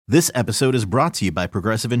This episode is brought to you by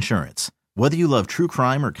Progressive Insurance. Whether you love true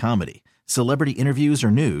crime or comedy, celebrity interviews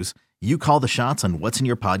or news, you call the shots on what's in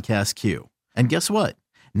your podcast queue. And guess what?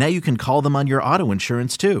 Now you can call them on your auto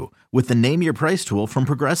insurance too with the Name Your Price tool from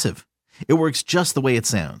Progressive. It works just the way it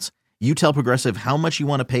sounds. You tell Progressive how much you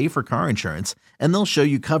want to pay for car insurance, and they'll show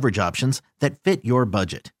you coverage options that fit your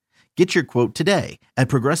budget. Get your quote today at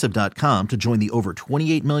Progressive.com to join the over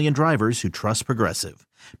 28 million drivers who trust Progressive.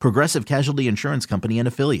 Progressive Casualty Insurance Company and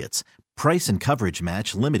Affiliates. Price and coverage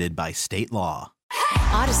match limited by state law.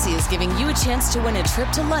 Odyssey is giving you a chance to win a trip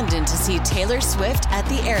to London to see Taylor Swift at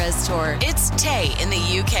the Eras Tour. It's Tay in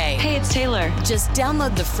the UK. Hey, it's Taylor. Just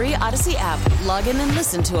download the free Odyssey app, log in and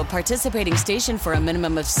listen to a participating station for a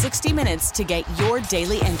minimum of 60 minutes to get your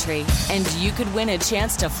daily entry. And you could win a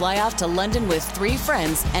chance to fly off to London with 3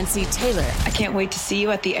 friends and see Taylor. I can't wait to see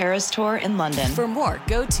you at the Eras Tour in London. For more,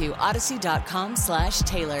 go to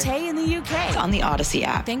odyssey.com/Taylor. Tay in the UK. It's on the Odyssey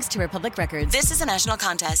app. Thanks to Republic Records. This is a national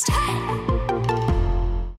contest.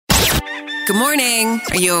 Good morning.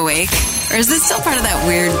 Are you awake? Or is this still part of that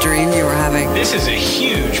weird dream you were having? This is a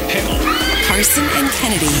huge pickle. Carson and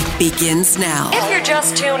Kennedy begins now. If you're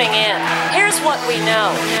just tuning in, here's what we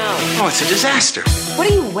know. Oh, it's a disaster. What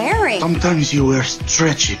are you wearing? Sometimes you wear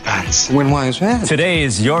stretchy pants. Why is that? Today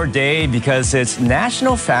is your day because it's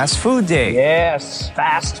National Fast Food Day. Yes,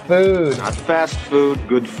 fast food. Not fast food,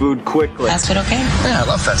 good food quickly. Fast food okay? Yeah, I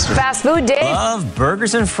love fast food. Fast food day. Love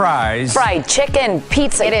burgers and fries. Fried chicken,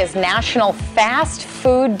 pizza. It is National Fast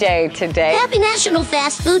Food Day today. Happy National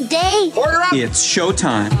Fast Food Day. Order up. It's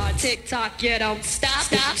showtime. TikTok, you don't stop.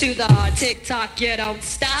 Stop to the TikTok, you don't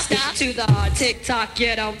stop. Stop to the TikTok,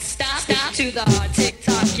 you don't stop. Stop to the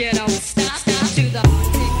TikTok, you don't stop. Stop to the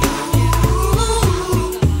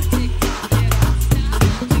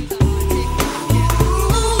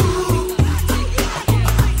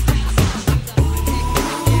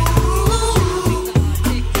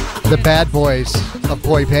The bad boys of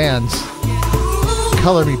boy bands.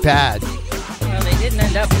 Color Me Bad. Well, they didn't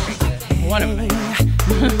end up very good. One of them.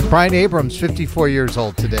 Brian Abrams, 54 years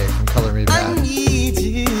old today from Color Me Bad. I need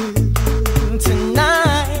you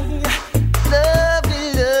tonight.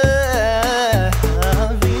 Lovely,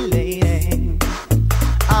 lovely lady.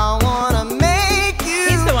 I want to make you.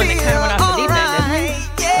 He's the one that kind of went off the deep end, isn't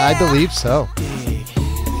he? I believe so.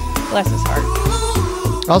 Bless his heart.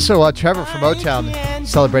 Also, Trevor from O-Town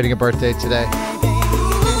celebrating a birthday today.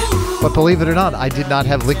 But believe it or not, I did not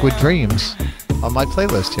have Liquid Dreams on my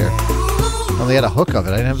playlist here. I only had a hook of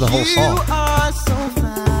it. I didn't have the whole song.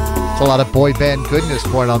 It's a lot of boy band goodness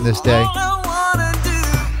born on this day.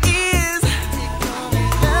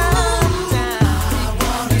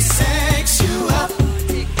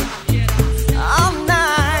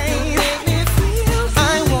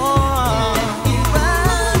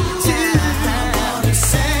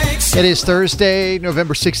 It is Thursday,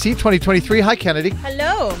 November 16th, 2023. Hi, Kennedy.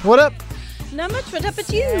 Hello. What up? Not much. What up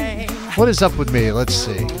with you? What is up with me? Let's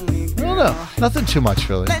see. I don't know. Nothing too much,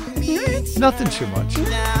 really. Nothing too much.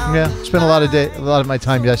 Yeah, spent a lot of my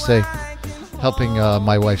time yesterday helping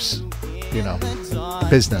my wife's,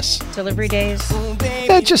 business. Delivery days.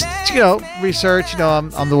 Yeah, just research. I'm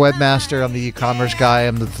the webmaster. I'm the e-commerce guy.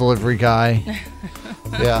 I'm the delivery guy.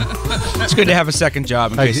 Yeah. It's good to have a second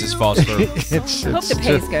job in case this falls through. I hope the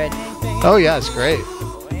pay's good. Oh, yeah, it's great.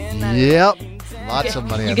 Yep. Lots of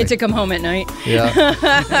money. You get to come home at night. Yeah.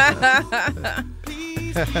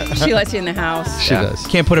 She lets you in the house. She does.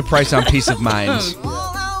 Can't put a price on peace of mind.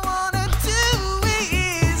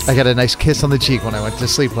 I got a nice kiss on the cheek when I went to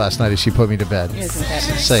sleep last night as she put me to bed. Isn't that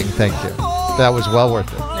nice? Saying thank you. That was well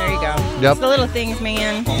worth it. There you go. Yep. It's the little things,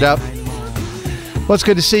 man. Yep. Well, it's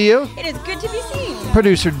good to see you. It is good to be seen.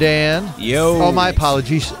 Producer Dan. Yo. Oh, my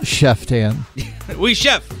apologies. Chef Dan. We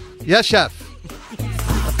chef. Yes, chef.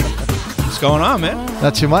 What's going on, man?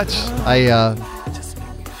 Not too much.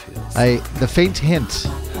 The faint hint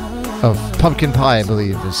of pumpkin pie, I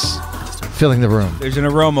believe, is filling the room. There's an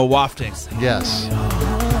aroma wafting. Yes.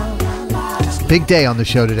 Big day on the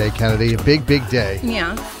show today, Kennedy. A big, big day.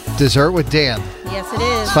 Yeah. Dessert with Dan. Yes, it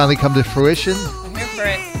is. It's finally come to fruition. I'm here for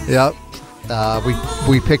it. Yep.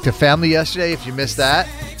 We picked a family yesterday. If you missed that,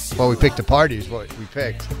 well, we picked a party is what we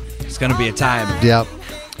picked. It's going to be a time. Yep.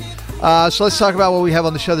 So let's talk about what we have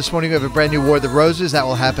on the show this morning. We have a brand new War of the Roses. That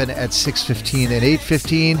will happen at 6:15 and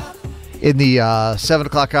 8:15. In the 7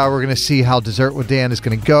 o'clock hour, we're going to see how Dessert with Dan is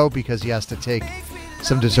going to go because he has to take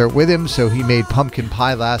some dessert with him. So he made pumpkin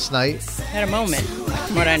pie last night. Had a moment,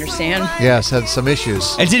 from what I understand. Yes, had some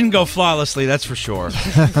issues. It didn't go flawlessly, that's for sure.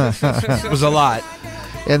 It was a lot.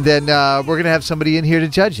 And then we're going to have somebody in here to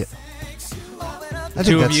judge it.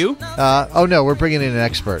 Two of you? Oh, no, we're bringing in an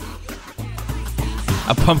expert.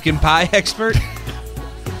 A pumpkin pie expert?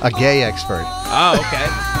 A gay expert. Oh, okay.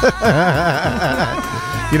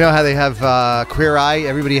 You know how they have Queer Eye?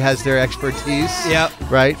 Everybody has their expertise. Yep.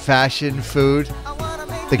 Right? Fashion, food.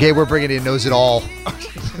 The gay we're bringing in knows it all.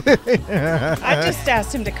 I just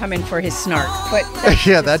asked him to come in for his snark, but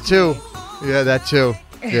Yeah, that too.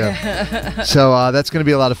 Yeah. So that's going to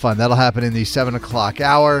be a lot of fun. That'll happen in the 7 o'clock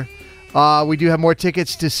hour. We do have more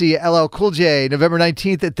tickets to see LL Cool J November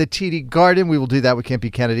 19th at the TD Garden. We will do that with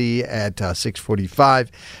Campy Kennedy at 6:45.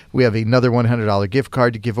 We have another $100 gift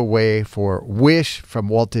card to give away for Wish from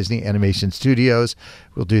Walt Disney Animation Studios.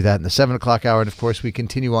 We'll do that in the 7 o'clock hour. And, of course, we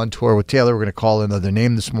continue on tour with Taylor. We're going to call another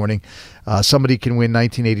name this morning. Somebody can win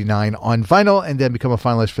 1989 on vinyl and then become a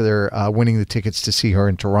finalist for their winning the tickets to see her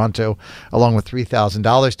in Toronto, along with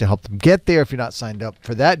 $3,000 to help them get there. If you're not signed up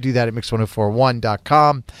for that, do that at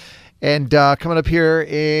mix1041.com. And coming up here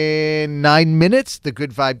in 9 minutes, the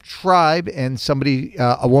Good Vibe Tribe, and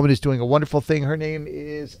a woman is doing a wonderful thing. Her name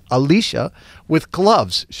is Elisha with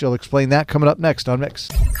gloves. She'll explain that coming up next on Mix.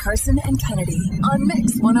 Carson and Kennedy on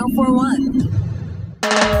Mix 1041.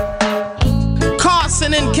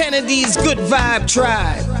 Carson and Kennedy's Good Vibe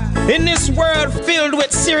Tribe. In this world filled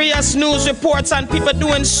with serious news reports and people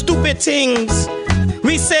doing stupid things,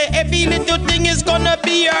 we say every little thing is gonna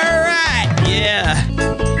be alright. Yeah.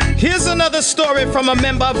 Here's another story from a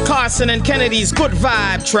member of Carson and Kennedy's Good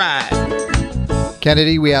Vibe Tribe.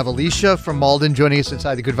 Kennedy, we have Elisha from Malden joining us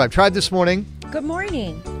inside the Good Vibe Tribe this morning. good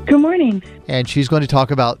morning. Good morning. And she's going to talk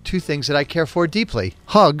about two things that I care for deeply,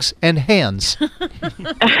 hugs and hands.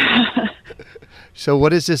 So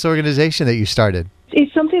what is this organization that you started?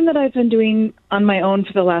 It's something that I've been doing on my own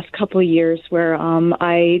for the last couple of years where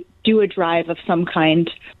I do a drive of some kind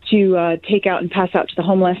to take out and pass out to the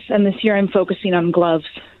homeless. And this year I'm focusing on gloves.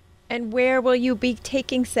 And where will you be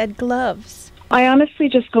taking said gloves? I honestly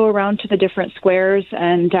just go around to the different squares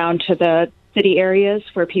and down to the city areas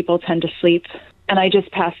where people tend to sleep, and I just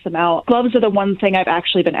pass them out. Gloves are the one thing I've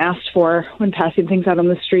actually been asked for when passing things out on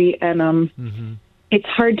the street, and it's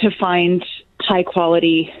hard to find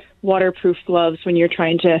high-quality, waterproof gloves when you're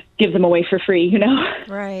trying to give them away for free, you know?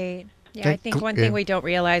 Right. Yeah, I think one thing we don't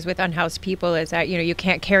realize with unhoused people is that, you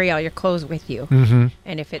can't carry all your clothes with you. Mm-hmm.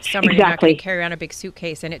 And if it's summer, you're not going to carry around a big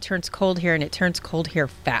suitcase, and it turns cold here, and it turns cold here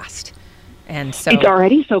fast. And so it's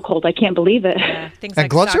already so cold. I can't believe it. Things and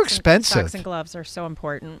like gloves are expensive. Socks and gloves are so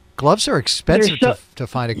important. Gloves are expensive to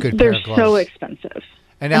find a good pair of gloves. They're so expensive.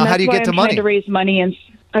 And now, how do you get the money? I'm trying to raise money, and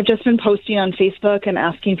I've just been posting on Facebook and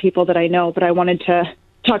asking people that I know, but I wanted to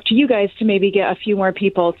talk to you guys to maybe get a few more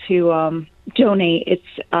people to donate. It's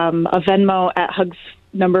a Venmo at hugs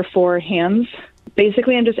number 4 hands.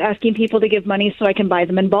 Basically, I'm just asking people to give money so I can buy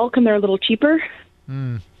them in bulk, and they're a little cheaper.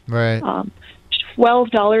 Right.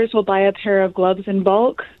 $12 will buy a pair of gloves in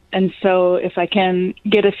bulk. And so if I can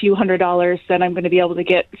get a few $100s, then I'm going to be able to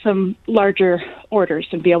get some larger orders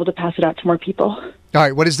and be able to pass it out to more people. All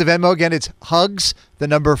right. What is the Venmo again? It's hugs, the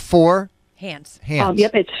number 4. Hands.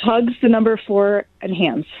 Yep. It's hugs, the number 4, and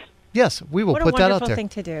hands. Yes, we will put that out there. What a wonderful thing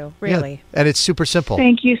to do, really. Yeah, and it's super simple.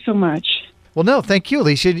 Thank you so much. Well, no, thank you,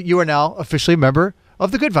 Elisha. You are now officially a member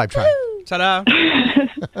of the Good Vibe Tribe. Ta-da.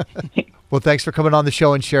 Well, thanks for coming on the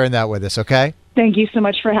show and sharing that with us, okay? Thank you so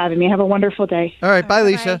much for having me. Have a wonderful day. All right, bye,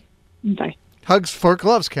 Elisha. Bye. Hugs for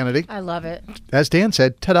gloves, Kennedy. I love it. As Dan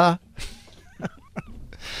said, ta-da.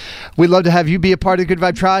 We'd love to have you be a part of the Good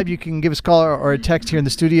Vibe Tribe. You can give us a call or a text here in the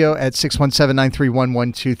studio at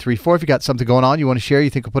 617-931-1234. If you got something going on you want to share, you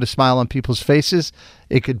think will put a smile on people's faces.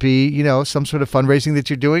 It could be, some sort of fundraising that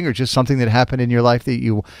you're doing or just something that happened in your life that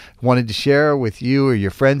you wanted to share with you or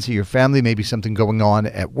your friends or your family, maybe something going on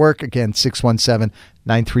at work. Again,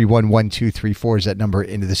 617-931-1234 is that number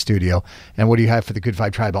into the studio. And what do you have for the Good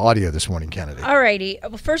Vibe Tribe audio this morning, Kennedy? All righty.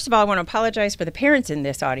 Well, first of all, I want to apologize for the parents in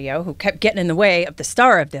this audio who kept getting in the way of the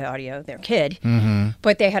star of the audio, their kid. Mm-hmm.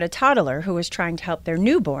 But they had a toddler who was trying to help their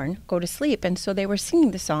newborn go to sleep, and so they were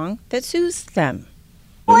singing the song that soothes them.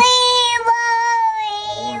 We will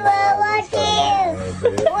watch you. We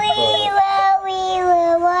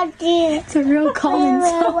will watch you. It's a real calming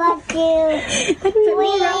song. Watch you. We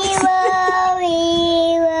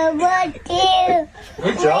will watch you.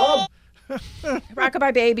 Good job.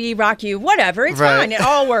 Rockabye baby, rock you, whatever. It's Right. fine. It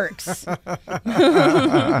all works. I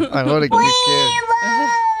want to get a kid.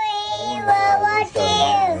 We will watch you.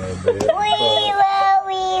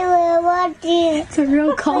 We will watch you. It's a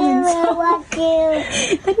real calming song. Watch you.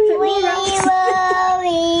 We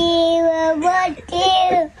will watch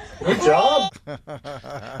you. Good job.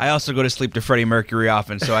 I also go to sleep to Freddie Mercury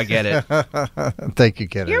often, so I get it. Thank you,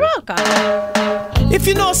 Kennedy. You're welcome. If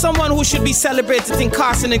you know someone who should be celebrated in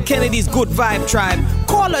Carson and Kennedy's Good Vibe Tribe,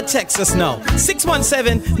 call Call or text us now.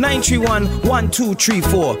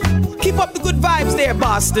 617-931-1234. Keep up the good vibes there,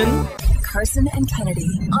 Boston. Carson and Kennedy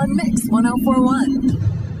on Mix 104.1.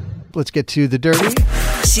 Let's get to the dirty.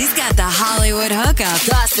 She's got the Hollywood hookup.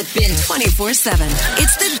 Gossiping 24/7.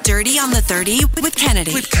 It's the Dirty on the 30 with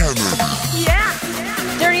Kennedy. Yeah.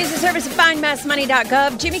 Dirty is a service of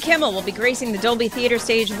findmassmoney.gov. Jimmy Kimmel will be gracing the Dolby Theater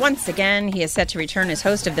stage once again. He is set to return as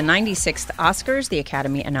host of the 96th Oscars, the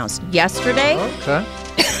Academy announced yesterday. Okay.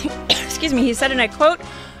 Excuse me. He said, and I quote,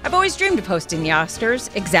 "I've always dreamed of hosting the Oscars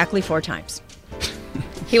exactly 4 times."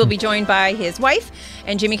 He will be joined by his wife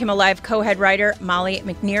and Jimmy Kimmel Live co-head writer Molly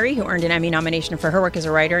McNeary, who earned an Emmy nomination for her work as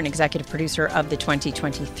a writer and executive producer of the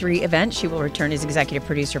 2023 event. She will return as executive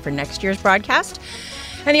producer for next year's broadcast.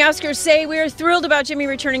 And the Oscars say, "We are thrilled about Jimmy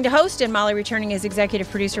returning to host and Molly returning as executive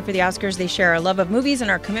producer for the Oscars. They share our love of movies and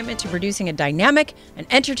our commitment to producing a dynamic and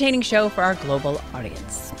entertaining show for our global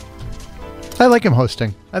audience." I like him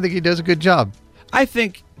hosting. I think he does a good job. I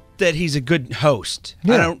think that he's a good host.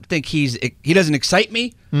 Yeah. I don't think he doesn't excite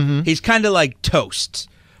me. Mm-hmm. He's kind of like toast,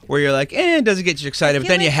 where you're like, it doesn't get you excited, but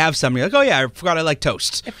then you have something, you're like, oh yeah, I forgot I like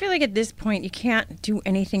toast. I feel like at this point you can't do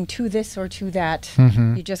anything to this or to that.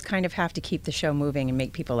 Mm-hmm. You just kind of have to keep the show moving and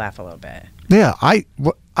make people laugh a little bit. Yeah, I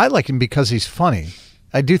like him because he's funny.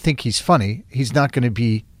 I do think he's funny. He's not going to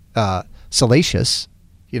be salacious.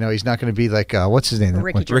 You know, he's not going to be like, what's his name?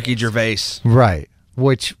 Ricky Gervais. Right,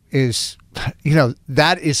 which is... You know,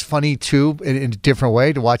 that is funny, too, in a different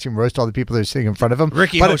way, to watch him roast all the people that are sitting in front of him.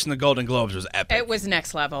 Ricky hosting the Golden Globes was epic. It was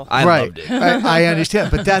next level. I loved it. I understand,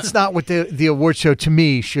 but that's not what the award show, to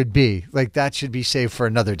me, should be. Like, that should be saved for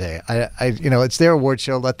another day. It's their award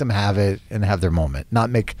show. Let them have it and have their moment, not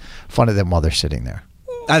make fun of them while they're sitting there.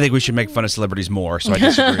 I think we should make fun of celebrities more, so I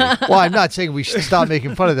disagree. Well, I'm not saying we should stop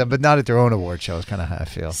making fun of them, but not at their own award show is kind of how I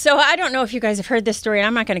feel. So I don't know if you guys have heard this story, and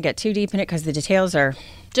I'm not going to get too deep in it because the details are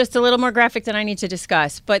just a little more graphic than I need to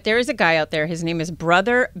discuss. But there is a guy out there. His name is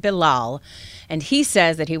Brother Bilal, and he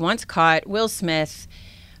says that he once caught Will Smith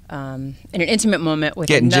in an intimate moment with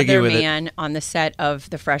another man on the set of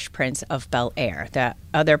The Fresh Prince of Bel-Air. That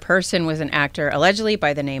other person was an actor, allegedly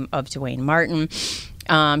by the name of Dwayne Martin.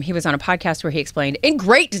 He was on a podcast where he explained in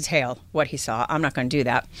great detail what he saw. I'm not going to do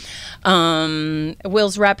that.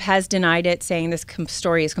 Will's rep has denied it, saying this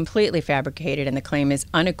story is completely fabricated and the claim is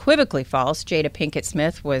unequivocally false. Jada Pinkett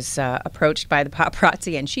Smith was approached by the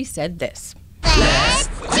paparazzi, and she said this.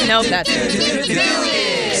 Nope, that's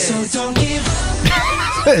it. So don't give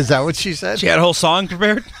up. Is that what she said? She had a whole song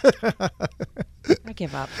prepared? I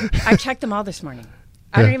give up. I checked them all this morning.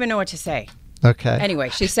 I don't even know what to say. Okay. Anyway,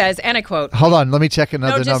 she says, and I quote. Hold on, let me check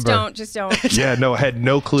another number. No, just don't. Yeah, no, I had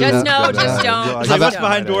no clue. Just don't. What's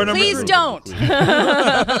behind door number? Please don't.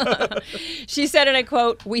 She said, and I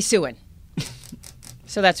quote, "We suing."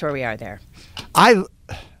 So that's where we are there.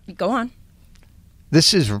 Go on.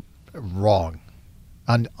 This is wrong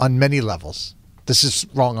on many levels. This is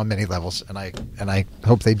wrong on many levels, and I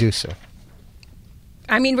hope they do so.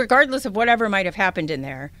 I mean, regardless of whatever might have happened in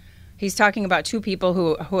there, he's talking about two people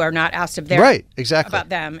who are not asked of their right, exactly about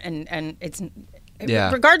them, and it's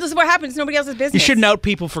regardless of what happens, nobody else's business. You shouldn't out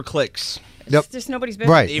people for clicks. It's just nobody's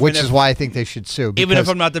business. Right, which is why I think they should sue. Even if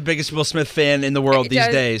I'm not the biggest Will Smith fan in the world these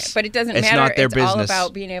days. But it doesn't it's matter. Not their it's business. all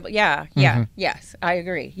about being able, yes, I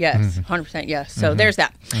agree. Yes, 100% yes. So there's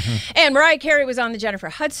that. And Mariah Carey was on the Jennifer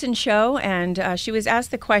Hudson show, and she was asked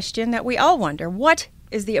the question that we all wonder, what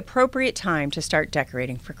is the appropriate time to start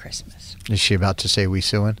decorating for Christmas? Is she about to say we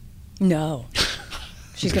suing? No.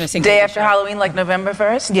 She's going to sing. Day after Halloween, like November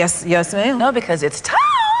 1st? Yes, ma'am. No, because it's time.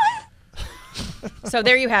 So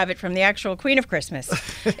there you have it from the actual Queen of Christmas.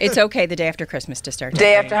 It's okay the day after Christmas to start.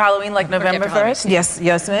 Day after Halloween, like November 1st? Yes,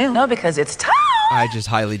 ma'am. No, because it's time. I just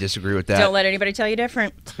highly disagree with that. Don't let anybody tell you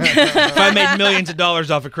different. If I made millions of dollars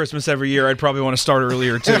off of Christmas every year, I'd probably want to start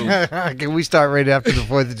earlier, too. Can we start right after the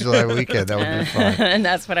 4th of July weekend? That would be fun. And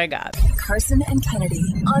that's what I got. Carson and Kennedy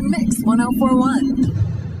on Mix 104.1.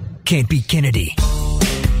 Can't beat Kennedy.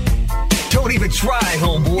 Don't even try,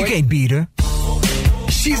 homeboy. You can't beat her.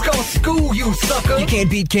 She's gonna school you, sucker. You can't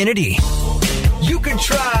beat Kennedy. You can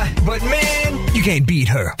try, but man, you can't beat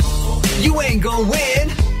her. You ain't gonna win,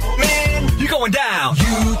 man. You're going down.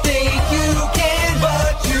 You think you can,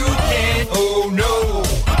 but you can't. Oh no.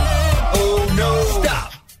 Oh no.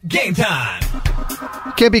 Stop. Game time.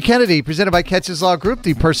 Can't Be Kennedy, presented by Catches Law Group,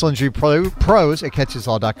 the personal injury pros at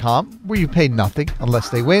catcheslaw.com, where you pay nothing unless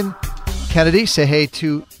they win. Kennedy, say hey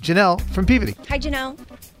to Janelle from Peabody. Hi, Janelle.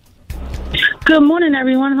 Good morning,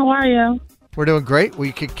 everyone. How are you? We're doing great. Will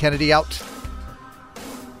you kick Kennedy out?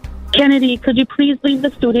 Kennedy, could you please leave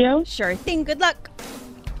the studio? Sure thing. Good luck.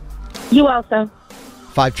 You also.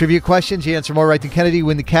 5 trivia questions. You answer more right than Kennedy,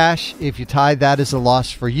 win the cash. If you tie, that is a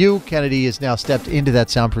loss for you. Kennedy has now stepped into that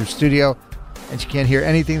soundproof studio, and she can't hear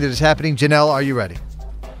anything that is happening. Janelle, are you ready?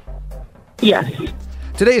 Yes.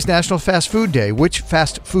 Today is National Fast Food Day. Which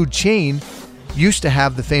fast food chain used to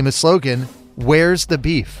have the famous slogan, "Where's the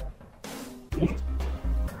beef"?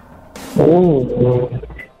 Ooh.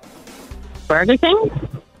 Burger King?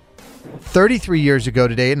 33 years ago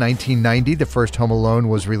today, in 1990, the first Home Alone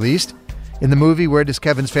was released. In the movie, where does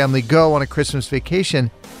Kevin's family go on a Christmas vacation,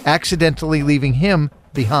 accidentally leaving him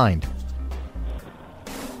behind?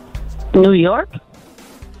 New York?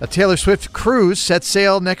 A Taylor Swift cruise sets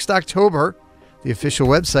sail next October. The official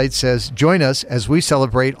website says, join us as we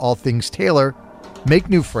celebrate all things Taylor, make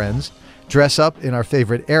new friends, dress up in our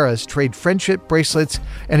favorite eras, trade friendship bracelets,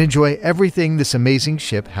 and enjoy everything this amazing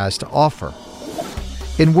ship has to offer.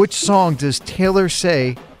 In which song does Taylor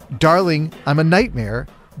say, "Darling, I'm a nightmare,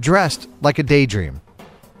 dressed like a daydream"?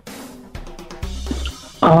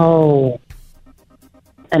 Oh.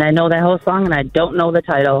 And I know that whole song, and I don't know the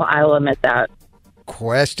title. I will admit that.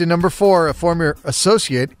 Question number 4. A former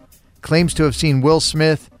associate claims to have seen Will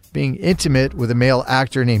Smith being intimate with a male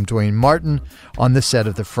actor named Dwayne Martin on the set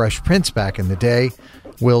of The Fresh Prince back in the day.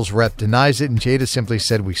 Will's rep denies it, and Jada simply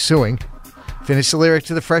said, "We suing." Finish the lyric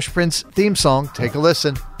to the Fresh Prince theme song. Take a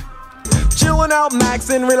listen. Chilling out,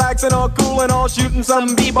 maxing, relaxing, all cool and all shooting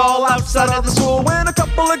some b-ball outside of the school when a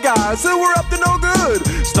couple of guys who were up to no good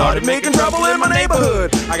started making trouble in my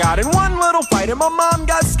neighborhood. I got in one little fight and my mom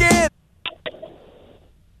got scared.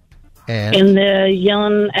 And they're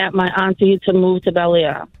yelling at my auntie to move to Bel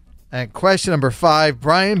Air. And question number 5,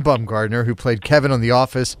 Brian Baumgartner, who played Kevin on The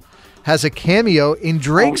Office, has a cameo in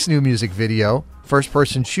Drake's new music video, First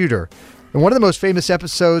Person Shooter. In one of the most famous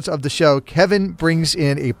episodes of the show, Kevin brings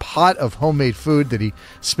in a pot of homemade food that he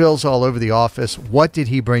spills all over the office. What did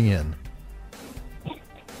he bring in?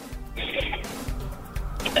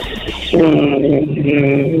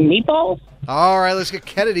 Meatballs? All right, let's get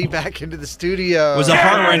Kennedy back into the studio. It was a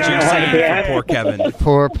heart-wrenching scene for poor Kevin.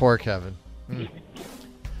 Poor Kevin.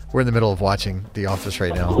 We're in the middle of watching The Office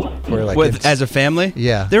right now. We're like, as a family?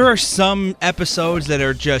 Yeah. There are some episodes that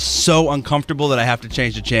are just so uncomfortable that I have to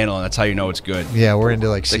change the channel, and that's how you know it's good. Yeah, we're into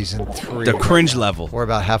like season 3. The cringe level. We're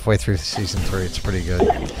about halfway through season 3. It's pretty good.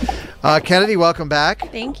 Kennedy, welcome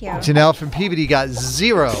back. Thank you. Janelle from Peabody got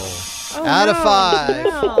 0 out of 5.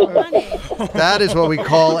 No, honey. That is what we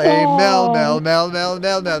call a mel.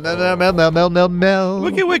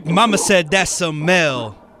 Look at what Mama said, that's some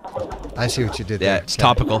mel. I see what you did there. Yeah, it's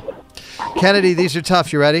topical. Kennedy, these are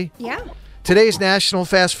tough. You ready? Yeah. Today's National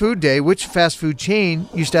Fast Food Day. Which fast food chain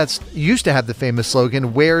used to have the famous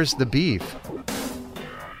slogan, "Where's the beef"?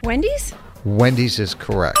 Wendy's? Wendy's is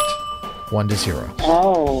correct. 1-0.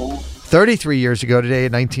 Oh. 33 years ago today,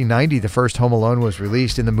 in 1990, the first Home Alone was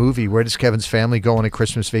released. In the movie, where does Kevin's family go on a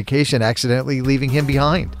Christmas vacation, accidentally leaving him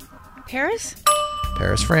behind? Paris?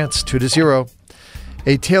 Paris, France. 2-0.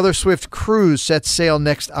 A Taylor Swift cruise sets sail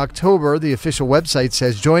next October. The official website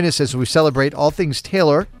says, join us as we celebrate all things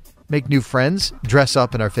Taylor, make new friends, dress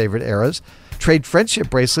up in our favorite eras, trade friendship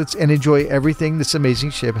bracelets, and enjoy everything this amazing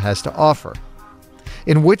ship has to offer.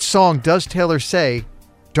 In which song does Taylor say,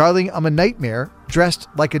 "Darling, I'm a nightmare, dressed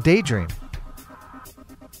like a daydream"?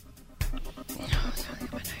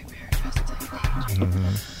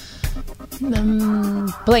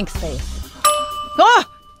 Blank space. Oh!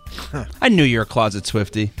 I knew you were a closet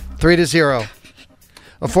Swiftie. 3-0.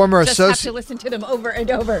 A former Just have to associate. listen to them over and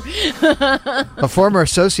over. A former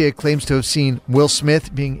associate claims to have seen Will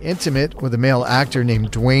Smith being intimate with a male actor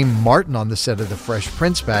named Dwayne Martin on the set of The Fresh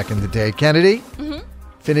Prince back in the day. Kennedy?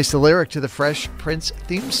 Finish the lyric to the Fresh Prince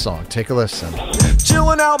theme song. Take a listen.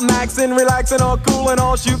 Chilling out, maxing, relaxing, all cool and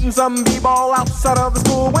all shooting some b-ball outside of the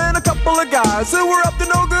school when a couple of guys who were up to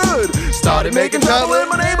no good started making trouble in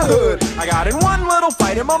my neighborhood. I got in one little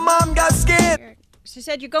fight and my mom got scared. She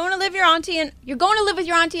said, you're going to live with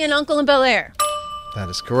your auntie and uncle in Bel Air. That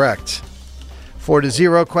is correct.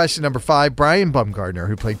 4-0. Question number 5. Brian Baumgartner,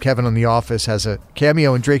 who played Kevin on The Office, has a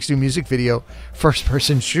cameo in Drake's new music video, First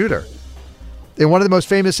Person Shooter. In one of the most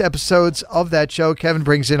famous episodes of that show, Kevin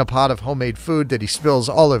brings in a pot of homemade food that he spills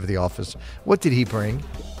all over the office. What did he bring?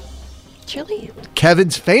 Chili.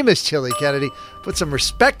 Kevin's famous chili, Kennedy. Put some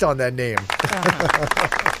respect on that name.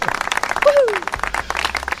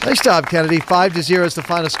 Nice job, Kennedy. 5-0 is the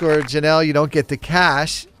final score. Janelle, you don't get the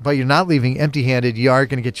cash, but you're not leaving empty-handed. You are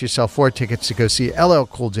going to get yourself 4 tickets to go see LL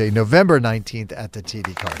Cool J November 19th at the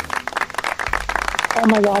TD Garden. Oh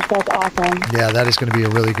my gosh, that's awesome. Yeah, that is going to be a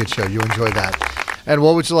really good show. You enjoy that. And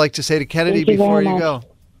what would you like to say to Kennedy before you go?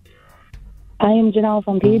 I am Janelle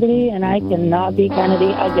from Peabody, and I cannot be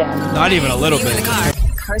Kennedy again. Not even a little bit.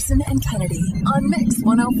 Carson and Kennedy on Mix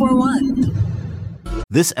 1041.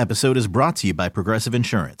 This episode is brought to you by Progressive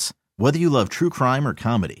Insurance. Whether you love true crime or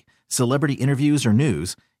comedy, celebrity interviews or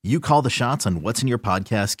news, you call the shots on what's in your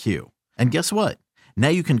podcast queue. And guess what? Now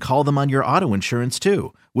you can call them on your auto insurance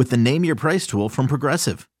too with the Name Your Price tool from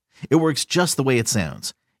Progressive. It works just the way it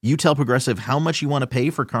sounds. You tell Progressive how much you want to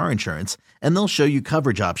pay for car insurance, and they'll show you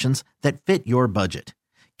coverage options that fit your budget.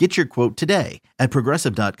 Get your quote today at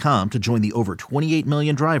Progressive.com to join the over 28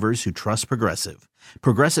 million drivers who trust Progressive.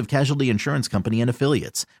 Progressive Casualty Insurance Company and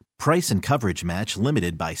Affiliates. Price and coverage match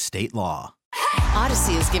limited by state law.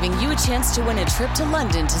 Odyssey is giving you a chance to win a trip to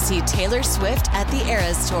London to see Taylor Swift at the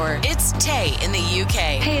Eras Tour. It's Tay in the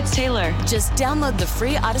UK. Hey, it's Taylor. Just download the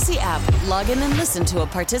free Odyssey app, log in and listen to a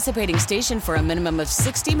participating station for a minimum of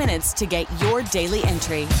 60 minutes to get your daily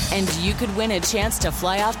entry. And you could win a chance to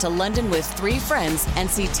fly off to London with 3 friends and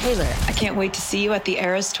see Taylor. I can't wait to see you at the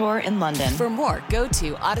Eras Tour in London. For more, go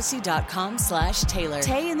to odyssey.com/Taylor.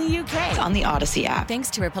 Tay in the UK. It's on the Odyssey app. Thanks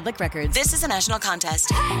to Republic Records. This is a national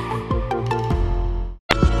contest.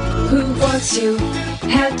 Who wants to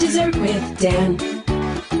have dessert with Dan?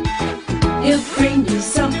 He'll bring you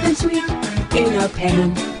something sweet in a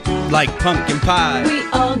pan. Like pumpkin pie. We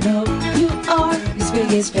all know you are his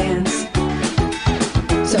biggest fans.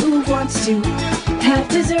 So who wants to have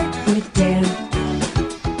dessert with Dan?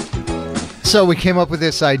 So we came up with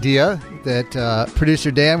this idea that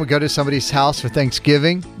producer Dan would go to somebody's house for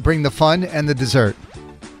Thanksgiving, bring the fun and the dessert.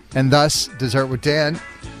 And thus, Dessert with Dan.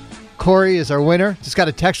 Corey is our winner. Just got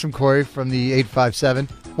a text from Corey from the 857.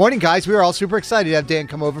 Morning, guys. We were all super excited to have Dan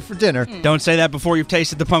come over for dinner. Don't say that before you've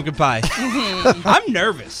tasted the pumpkin pie. I'm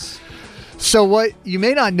nervous. So what you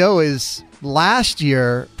may not know is last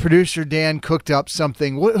year, producer Dan cooked up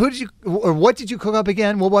something. What did you cook up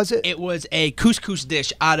again? What was it? It was a couscous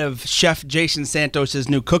dish out of Chef Jason Santos's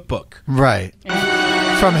new cookbook. Right.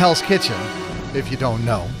 From Hell's Kitchen, if you don't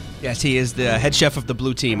know. Yes, he is the head chef of the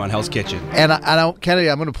Blue Team on Hell's Kitchen. And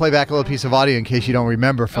Kennedy, I'm going to play back a little piece of audio in case you don't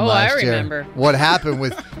remember from last year. I remember. What happened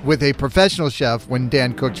with a professional chef when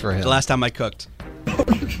Dan cooked for him. The last time I cooked.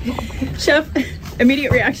 Chef,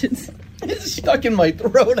 immediate reactions. It's stuck in my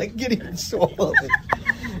throat. I can't even swallow it.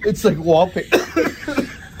 It's like wallpaper.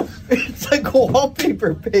 It's like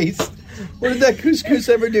wallpaper paste. What did that couscous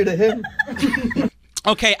ever do to him?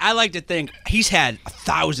 Okay, I like to think he's had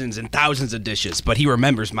thousands and thousands of dishes, but he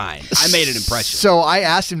remembers mine. I made an impression. So I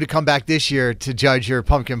asked him to come back this year to judge your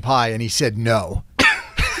pumpkin pie, and he said no.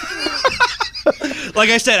 Like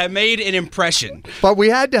I said, I made an impression. But we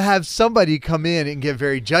had to have somebody come in and get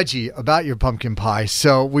very judgy about your pumpkin pie.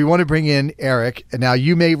 So we want to bring in Eric. And now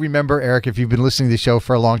you may remember Eric, if you've been listening to the show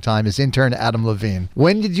for a long time, as intern Adam Levine.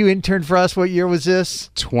 When did you intern for us? What year was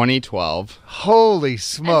this? 2012. Holy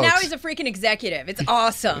smokes. And now he's a freaking executive. It's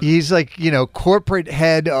awesome. He's like, corporate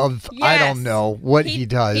head of, yes. I don't know what he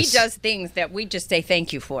does. He does things that we just say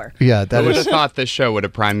thank you for. Yeah, I would have thought this show would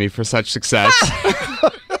have primed me for such success.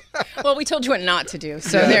 Well, we told you what not to do,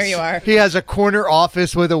 so there you are. He has a corner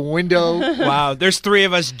office with a window. Wow, there's 3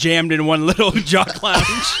 of us jammed in one little jock lounge.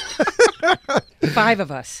 5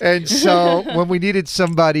 of us. And so when we needed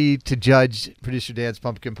somebody to judge producer Dan's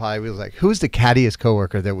pumpkin pie, we was like, who's the cattiest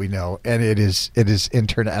coworker that we know? And it is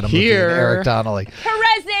intern Adam Levine, Eric Donnelly.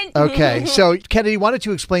 Present. Okay, so Kennedy, why don't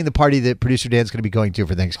you explain the party that producer Dan's going to be going to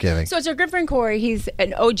for Thanksgiving? So it's our good friend Corey. He's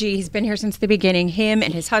an OG. He's been here since the beginning. Him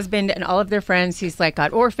and his husband and all of their friends. He's like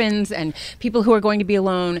got orphans and people who are going to be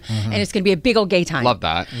alone. Mm-hmm. And it's going to be a big old gay time. Love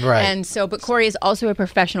that. Right. And so, but Corey is also a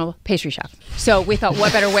professional pastry chef. So we thought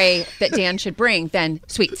what better way that Dan should bring than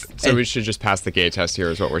sweets. So we should just pass the gay test here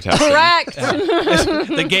is what we're testing. Correct.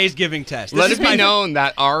 The gays giving test. Let it be known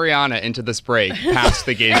that Ariana into this break passed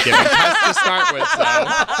the gays giving test to start with. So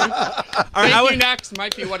thank you next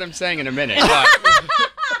might be what I'm saying in a minute. But.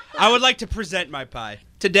 I would like to present my pie.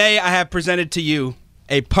 Today I have presented to you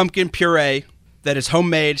a pumpkin puree that is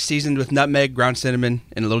homemade, seasoned with nutmeg, ground cinnamon,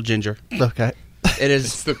 and a little ginger. Okay.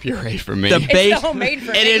 It's the puree for me. The base, it's the homemade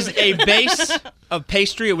for it me. is a base of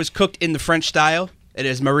pastry. It was cooked in the French style. It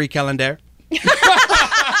is Marie Calendar.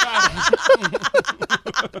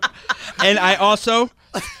 And I also,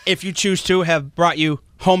 if you choose to, have brought you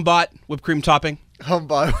home-bought whipped cream topping.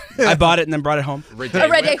 Home-bought. I bought it and then brought it home. A Rede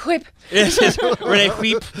whip. Yes, Rede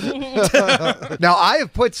whip. Now, I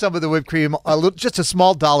have put some of the whipped cream, just a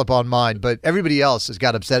small dollop on mine, but everybody else has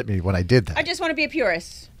got upset at me when I did that. I just want to be a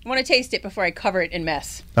purist. I want to taste it before I cover it in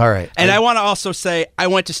mess. All right. And I want to also say I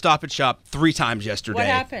went to Stop and Shop 3 times yesterday. What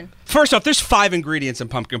happened? First off, there's 5 ingredients in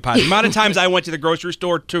pumpkin pie. The amount of times I went to the grocery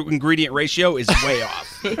store to ingredient ratio is way off.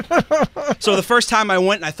 So the first time I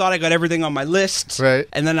went, and I thought I got everything on my list. Right.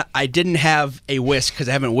 And then I didn't have a whisk because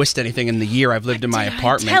I haven't whisked anything in the year I've lived in my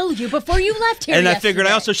apartment. I tell you before you left here And I yesterday. figured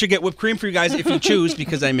I also should get whipped cream for you guys if you choose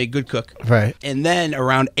because I'm a good cook. Right. And then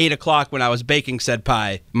around 8 o'clock when I was baking said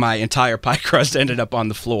pie, my entire pie crust ended up on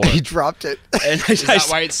the floor. He dropped it. And Is that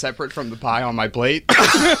why it's separate from the pie on my plate?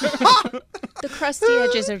 The crusty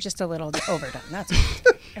edges are just a little overdone. That's all.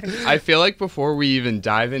 I feel like before we even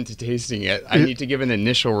dive into tasting it, I need to give an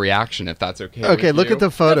initial reaction if that's okay. Okay, with look you. at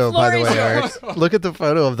the photo, by the floor way, is Eric. Look at the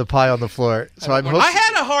photo of the pie on the floor. So I'm hoping. I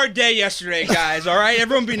had a hard day yesterday, guys, all right?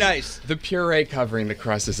 Everyone be nice. The puree covering the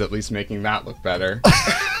crust is at least making that look better.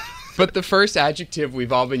 But the first adjective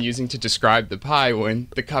we've all been using to describe the pie when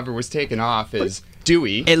the cover was taken off is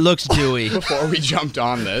dewy. It looks dewy. Before we jumped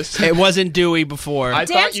on this. It wasn't dewy before.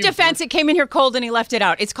 Dan's defense, it came in here cold and he left it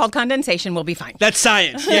out. It's called condensation. We'll be fine. That's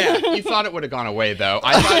science, yeah. You thought it would have gone away, though.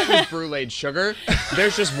 I thought it was bruleed sugar.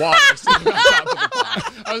 There's just water sitting on top of the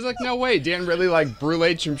pie. I was like, no way. Dan really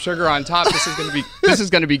bruleed some sugar on top. This is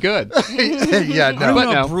gonna be good. Yeah, no. I don't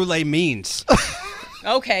know what brulee means.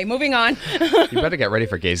 Okay, moving on. You better get ready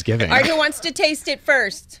for Gaysgiving. All right, who wants to taste it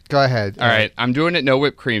first? Go ahead. All right, I'm doing it no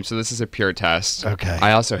whipped cream, so this is a pure test. Okay.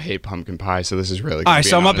 I also hate pumpkin pie, so this is really good. All right,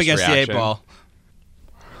 so I'm up against the 8-ball.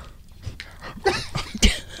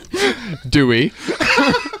 Dewy.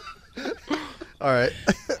 All right.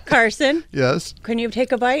 Carson? Yes? Can you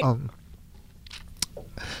take a bite?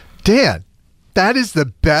 Dan, that is the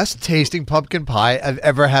best tasting pumpkin pie I've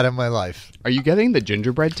ever had in my life. Are you getting the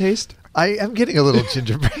gingerbread taste? I am getting a little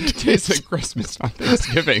gingerbread It tastes like Christmas on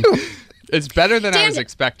Thanksgiving. It's better than I was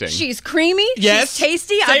expecting. She's creamy. Yes. She's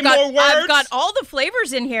tasty. Say I've got, more words. I've got all the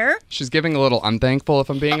flavors in here. She's giving a little unthankful, if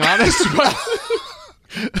I'm being honest. But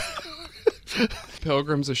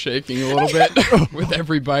Pilgrims are shaking a little bit with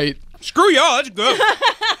every bite. Screw y'all, that's good.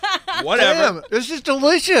 Whatever. Damn, this is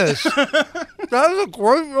delicious. That was a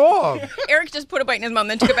great job. Eric just put a bite in his mouth and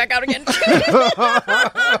then took it back out again.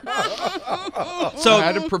 So I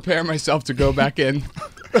had to prepare myself to go back in.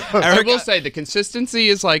 I will say the consistency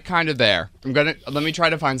is kind of there. Let me try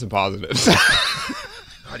to find some positives.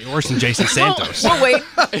 God, you're worse than Jason Santos. We'll wait.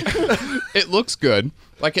 It looks good.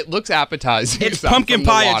 It looks appetizing. It's pumpkin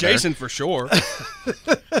pie adjacent for sure.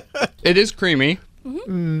 It is creamy.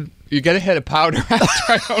 Mm-hmm. You get a hit of powder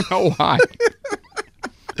after. I don't know why.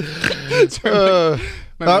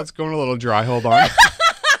 My mouth's going a little dry. Hold on.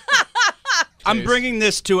 I'm bringing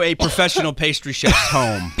this to a professional pastry chef's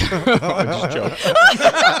home. Just joking.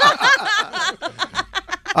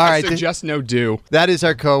 All right. Suggest no do. That is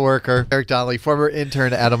our coworker, Eric Donnelly, former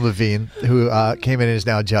intern Adam Levine, who came in and is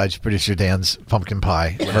now judge, producer Dan's pumpkin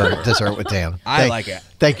pie for Dessert with Dan. I like it.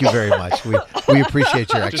 Thank you very much. We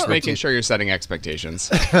appreciate your expertise. Just making sure you're setting expectations.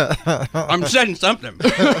 I'm setting something.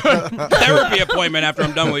 Therapy appointment after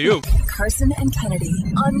I'm done with you. Carson and Kennedy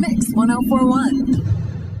on Mix 104.1.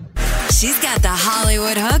 She's got the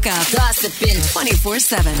Hollywood hookup. Gossiping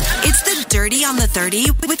 24/7. It's the Dirty on the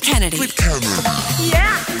 30 with Kennedy.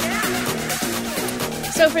 Yeah.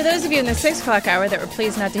 So for those of you in the 6 o'clock hour that were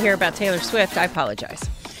pleased not to hear about Taylor Swift, I apologize.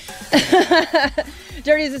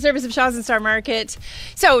 Dirty is the service of Shaw's and Star Market.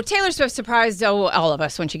 So Taylor Swift surprised all of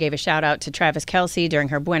us when she gave a shout out to Travis Kelce during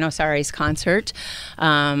her Buenos Aires concert,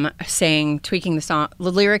 tweaking the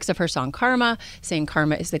lyrics of her song Karma, saying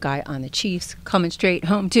Karma is the guy on the Chiefs coming straight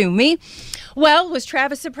home to me. Well, was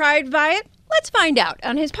Travis surprised by it? Let's find out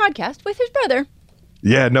on his podcast with his brother.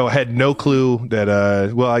 Yeah, no, I had no clue that,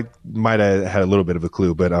 I might have had a little bit of a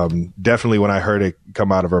clue, but definitely when I heard it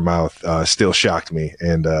come out of her mouth, still shocked me.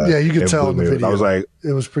 And yeah, you could tell in the video. I was like,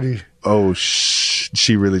 it was pretty. Oh,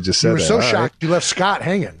 she really just said that. You were so shocked, you left Scott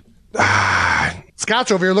hanging.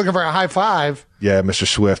 Scott's over here looking for a high five. Yeah, Mr.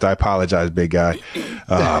 Swift, I apologize, big guy.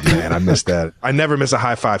 Oh, man, I missed that. I never miss a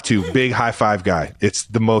high five, too. Big high five guy. It's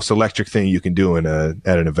the most electric thing you can do at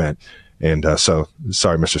an event. And so,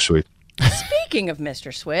 sorry, Mr. Sweet. Speaking of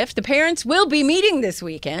Mr. Swift, the parents will be meeting this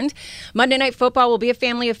weekend. Monday Night Football will be a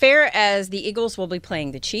family affair as the Eagles will be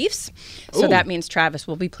playing the Chiefs. So that means Travis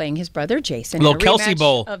will be playing his brother Jason. Little Kelsey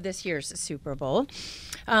Bowl of this year's Super Bowl.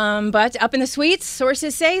 But up in the suites,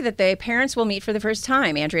 sources say that the parents will meet for the first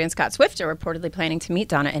time. Andrea and Scott Swift are reportedly planning to meet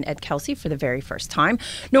Donna and Ed Kelsey for the very first time.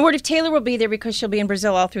 No word if Taylor will be there because she'll be in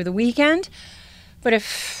Brazil all through the weekend. But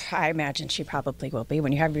I imagine she probably will be.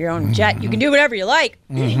 When you have your own jet, you can do whatever you like.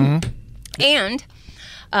 Mm-hmm. And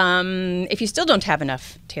If you still don't have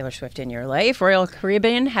enough Taylor Swift in your life, Royal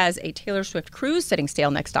Caribbean has a Taylor Swift cruise setting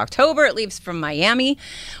sail next October. It leaves from Miami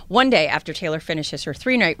one day after Taylor finishes her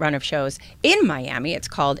 3-night run of shows in Miami. It's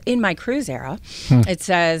called In My Cruise Era. It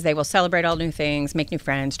says they will celebrate all new things, make new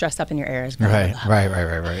friends, dress up in your eras. Blah, blah, blah.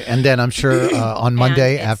 Right. And then I'm sure on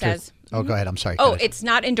Monday after... Says, oh, go ahead. I'm sorry. It's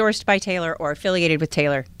not endorsed by Taylor or affiliated with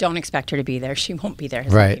Taylor. Don't expect her to be there. She won't be there. It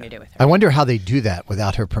has nothing to do with her. I wonder how they do that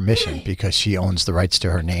without her permission because she owns the rights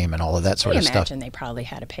to her name and all of that sort of stuff. I imagine they probably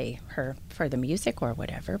had to pay her for the music or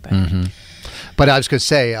whatever. But, but I was going to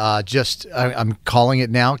say, I'm calling it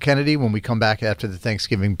now, Kennedy. When we come back after the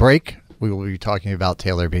Thanksgiving break, we will be talking about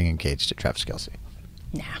Taylor being engaged to Travis Kelce.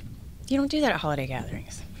 Nah, you don't do that at holiday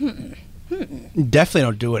gatherings. Definitely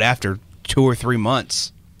don't do it after 2 or 3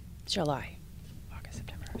 months. July, August,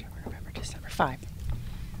 September, October, November, December, 5.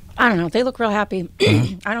 I don't know. They look real happy.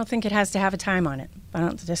 I don't think it has to have a time on it.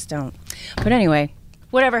 Just don't. But anyway,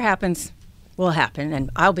 whatever happens will happen, and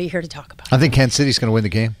I'll be here to talk about it. I think Kansas City's going to win the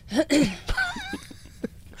game.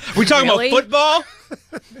 We talking about football?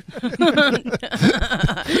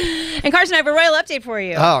 And Carson, I have a royal update for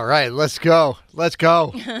you. All right, let's go.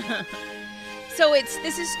 So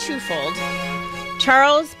this is twofold.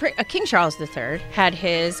 King Charles III had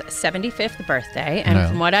his 75th birthday, and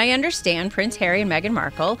from what I understand, Prince Harry and Meghan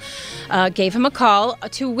Markle gave him a call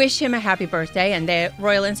to wish him a happy birthday, and the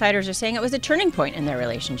royal insiders are saying it was a turning point in their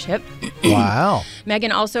relationship. Wow.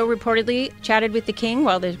 Meghan also reportedly chatted with the king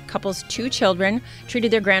while the couple's 2 children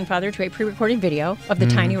treated their grandfather to a pre-recorded video of the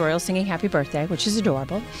tiny royal singing happy birthday, which is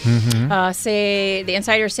adorable. The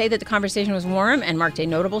insiders say that the conversation was warm and marked a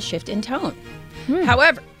notable shift in tone.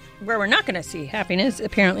 However, where we're not going to see happiness,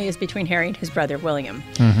 apparently, is between Harry and his brother, William.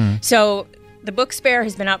 So the book Spare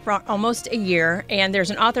has been out for almost a year, and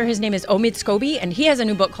there's an author, his name is Omid Scobie, and he has a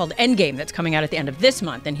new book called Endgame that's coming out at the end of this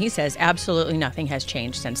month, and he says absolutely nothing has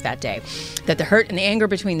changed since that day. That the hurt and the anger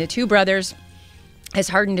between the 2 brothers has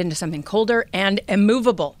hardened into something colder and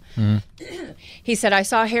immovable. He said, I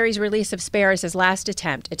saw Harry's release of Spare as his last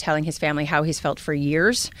attempt at telling his family how he's felt for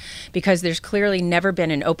years, because there's clearly never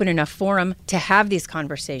been an open enough forum to have these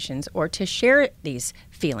conversations or to share these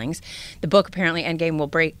feelings. The book, apparently, Endgame,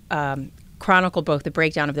 will chronicle both the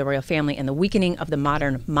breakdown of the royal family and the weakening of the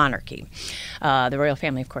modern monarchy. The royal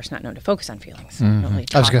family, of course, not known to focus on feelings. Really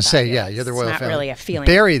I was going to say, you're the royal family. It's not really a feeling.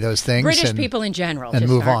 Bury those things. British people in general. And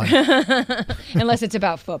move on. Unless it's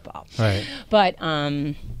about football. Right. But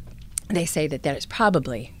they say that is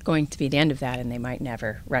probably going to be the end of that, and they might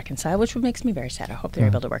never reconcile, which makes me very sad. I hope they're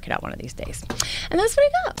able to work it out one of these days. And that's what I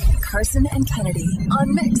got. Carson and Kennedy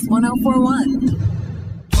on Mix 104.1.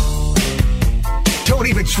 Don't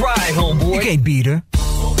even try, homeboy. You can't beat her.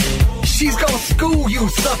 She's gonna school you,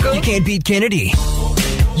 sucker. You can't beat Kennedy.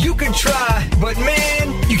 You can try, but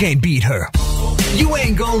man, you can't beat her. You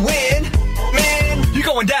ain't gonna win, man. You're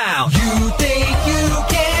going down. You think you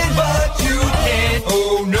can, but you can't.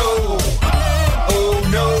 Oh no. Oh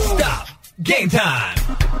no. Stop. Game time.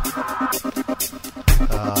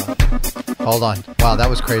 Hold on. Wow, that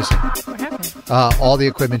was crazy. What happened? All the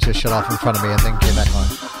equipment just shut off in front of me and then came back on.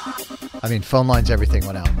 I mean, phone lines, everything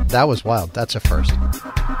went out. That was wild. That's a first.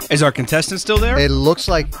 Is our contestant still there? It looks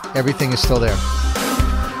like everything is still there.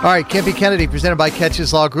 All right, Can't Be Kennedy, presented by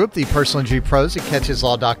Catches Law Group, the personal injury pros at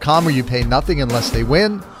catcheslaw.com, where you pay nothing unless they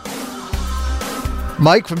win.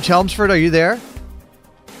 Mike from Chelmsford, are you there?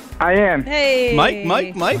 I am. Hey.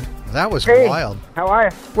 Mike. That was wild. How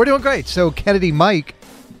are you? We're doing great. So Kennedy Mike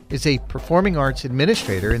is a performing arts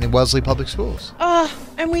administrator in the Wellesley Public Schools. Oh,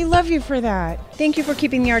 and we love you for that. Thank you for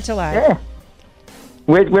keeping the arts alive. Yeah.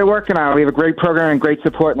 We're working on it. We have a great program and great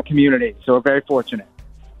support in the community, so we're very fortunate.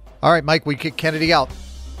 All right, Mike, we kick Kennedy out.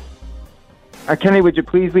 Kennedy, would you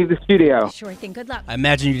please leave the studio? Sure thing. Good luck. I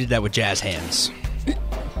imagine you did that with jazz hands.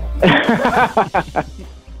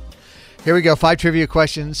 Here we go. 5 trivia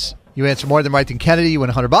questions. You answer more than right than Kennedy, you win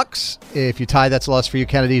 $100. If you tie, that's a loss for you.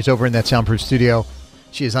 Kennedy is over in that soundproof studio.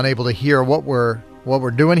 She is unable to hear what we're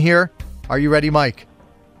doing here. Are you ready, Mike?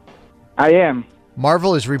 I am.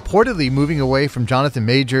 Marvel is reportedly moving away from Jonathan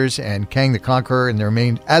Majors and Kang the Conqueror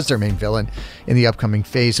as their main villain in the upcoming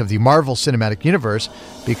phase of the Marvel Cinematic Universe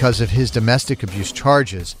because of his domestic abuse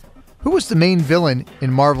charges. Who was the main villain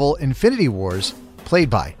in Marvel Infinity Wars, played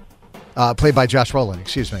by Josh Brolin?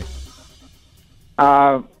 Excuse me.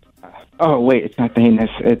 Oh wait, it's not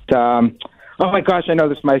Thanos. It's oh my gosh, I know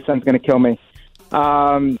this. My son's going to kill me.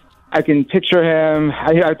 I can picture him.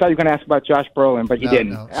 I thought you were going to ask about Josh Brolin, but you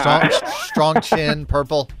didn't. No. Strong chin,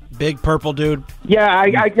 purple. Big purple dude. Yeah, I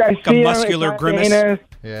see a muscular grimace. Thanos.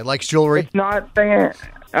 Yeah, likes jewelry. It's not Thanos.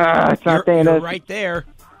 It's not Thanos. You're right there.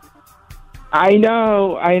 I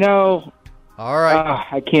know. All right.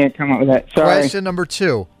 I can't come up with that. Sorry. Question number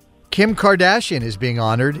 2. Kim Kardashian is being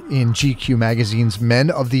honored in GQ magazine's Men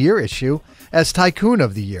of the Year issue as Tycoon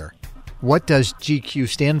of the Year. What does GQ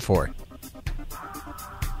stand for?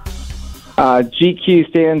 GQ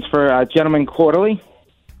stands for Gentleman Quarterly.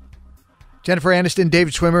 Jennifer Aniston,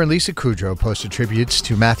 David Schwimmer, and Lisa Kudrow posted tributes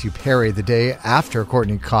to Matthew Perry the day after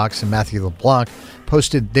Courtney Cox and Matthew LeBlanc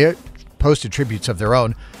posted tributes of their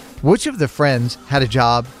own. Which of the friends had a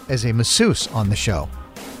job as a masseuse on the show?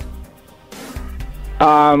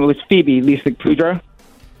 It was Phoebe, Lisa Kudrow.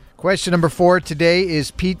 Question number 4. Today is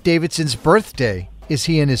Pete Davidson's birthday. Is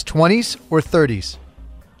he in his 20s or 30s?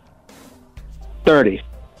 30s.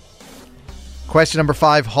 Question number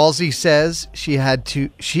 5. Halsey says she had to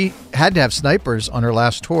have snipers on her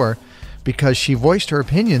last tour because she voiced her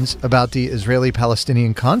opinions about the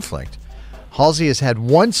Israeli-Palestinian conflict. Halsey has had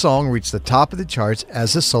one song reach the top of the charts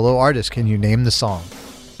as a solo artist. Can you name the song?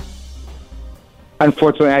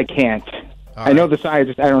 Unfortunately, I can't. I know the song, I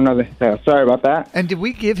don't know the title. Sorry about that. And did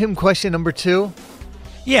we give him question number 2?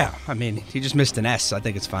 Yeah, I mean, he just missed an S. I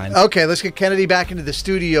think it's fine. Okay, let's get Kennedy back into the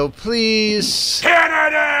studio, please.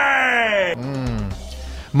 Kennedy!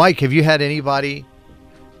 Mike, have you had anybody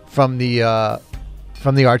from the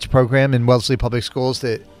arts program in Wellesley Public Schools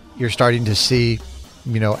that you're starting to see,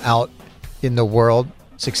 out in the world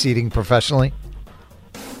succeeding professionally?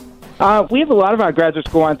 We have a lot of our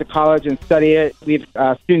graduates go on to college and study it. We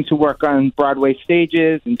have students who work on Broadway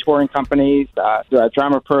stages and touring companies, through our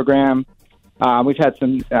drama program. We've had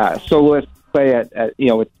some soloists play at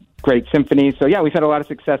with great symphonies. So, yeah, we've had a lot of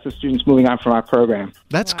success with students moving on from our program.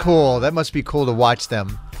 That's cool. That must be cool to watch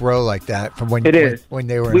them grow like that from when when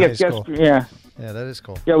they were in high school. Yeah, that is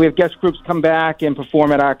cool. Yeah, we have guest groups come back and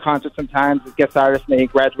perform at our concerts sometimes as guest artists, and they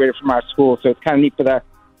graduated from our school. So it's kind of neat for the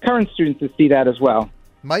current students to see that as well.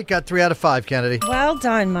 Mike got 3 out of 5, Kennedy. Well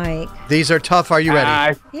done, Mike. These are tough. Are you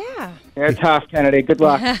ready? Yeah. They're tough, Kennedy. Good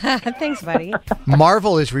luck. Thanks, buddy.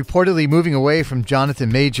 Marvel is reportedly moving away from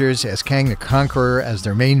Jonathan Majors as Kang the Conqueror as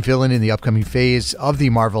their main villain in the upcoming phase of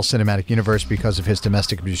the Marvel Cinematic Universe because of his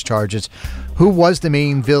domestic abuse charges. Who was the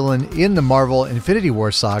main villain in the Marvel Infinity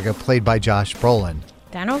War saga played by Josh Brolin?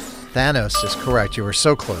 Thanos? Thanos is correct. You were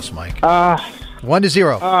so close, Mike.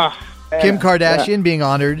 1-0. Kim Kardashian being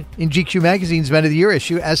honored in GQ Magazine's Men of the Year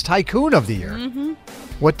issue as Tycoon of the Year. Mm-hmm.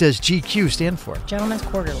 What does GQ stand for? Gentleman's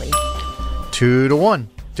Quarterly. 2-1.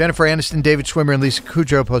 Jennifer Aniston, David Schwimmer, and Lisa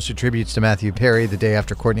Kudrow posted tributes to Matthew Perry the day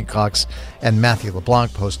after Courtney Cox and Matthew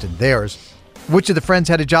LeBlanc posted theirs. Which of the friends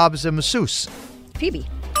had a job as a masseuse? Phoebe.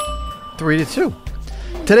 3-2.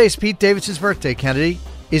 Today's Pete Davidson's birthday, Kennedy.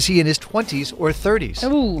 Is he in his 20s or 30s?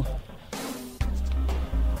 Ooh.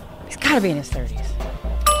 He's got to be in his 30s.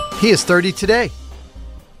 He is 30 today.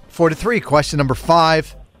 4-3. Question number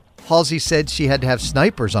 5. Halsey said she had to have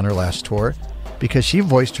snipers on her last tour because she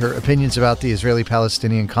voiced her opinions about the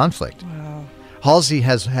Israeli-Palestinian conflict. Wow. Halsey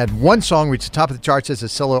has had one song reach the top of the charts as a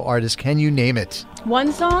solo artist. Can you name it?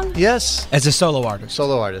 One song? Yes. As a solo artist.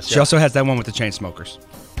 Solo artist, She also has that one with the Chainsmokers.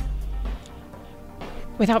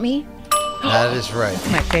 Without Me? That is right.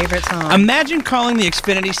 That's my favorite song. Imagine calling the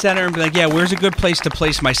Xfinity Center and be like, yeah, where's a good place to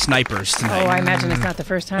place my snipers tonight? Oh, I imagine it's not the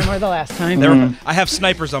first time or the last time. I have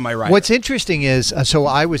snipers on my right. What's interesting is, so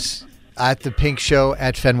I was at the Pink show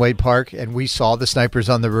at Fenway Park, and we saw the snipers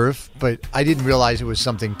on the roof, but I didn't realize it was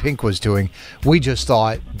something Pink was doing. We just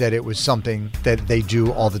thought that it was something that they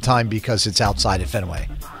do all the time because it's outside of Fenway.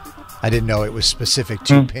 I didn't know it was specific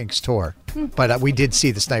to Pink's tour. But we did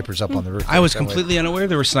see the snipers up on the roof. I was completely unaware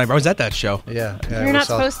there were snipers. I was at that show. Yeah. You're not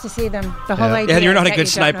supposed to see them. The whole idea you're not is a good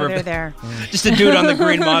that you don't sniper. know they're there. Just a dude on the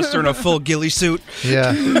Green Monster in a full ghillie suit.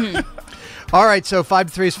 Yeah. All right, so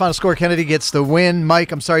 5-3 is final score. Kennedy gets the win.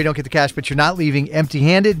 Mike, I'm sorry you don't get the cash, but you're not leaving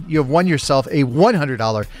empty-handed. You have won yourself a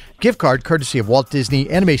 $100 gift card courtesy of Walt Disney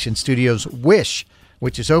Animation Studios' Wish,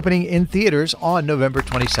 which is opening in theaters on November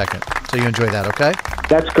 22nd. So you enjoy that, okay?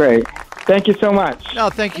 That's great. Thank you so much.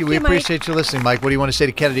 No, thank you. We appreciate you listening, Mike. What do you want to say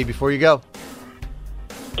to Kennedy before you go?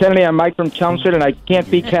 Kennedy, I'm Mike from Chelmsford, and I can't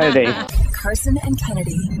beat Kennedy. Carson and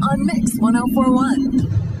Kennedy on Mix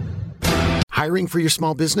 104.1. Hiring for your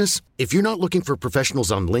small business? If you're not looking for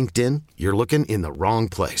professionals on LinkedIn, you're looking in the wrong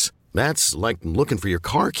place. That's like looking for your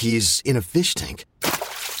car keys in a fish tank.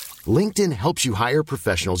 LinkedIn helps you hire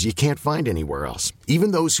professionals you can't find anywhere else,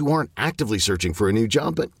 even those who aren't actively searching for a new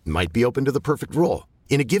job but might be open to the perfect role.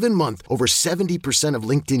 In a given month, over 70% of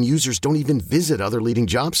LinkedIn users don't even visit other leading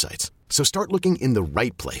job sites. So start looking in the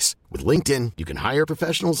right place. With LinkedIn, you can hire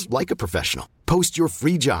professionals like a professional. Post your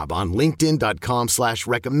free job on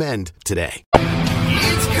linkedin.com/recommend today.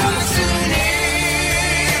 It's Carson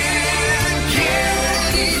and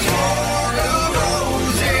Kennedy's Hall of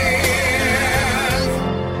Roses.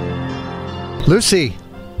 Lucy.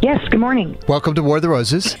 Yes, good morning. Welcome to War of the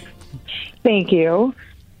Roses. Thank you.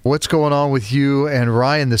 What's going on with you and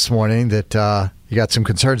Ryan this morning that you got some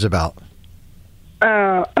concerns about?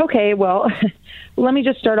 Okay, well, let me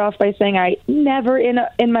just start off by saying I never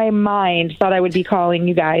in my mind thought I would be calling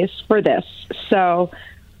you guys for this. So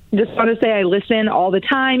just want to say I listen all the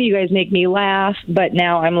time. You guys make me laugh, but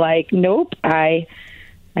now I'm like, nope, I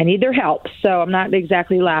need their help. So I'm not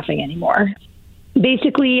exactly laughing anymore.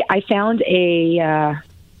 Basically, I found I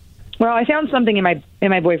found something in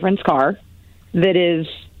my boyfriend's car that is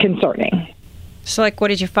concerning. So, like, what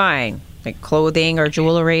did you find? Like clothing or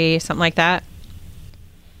jewelry, something like that?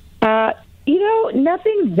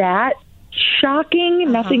 Nothing that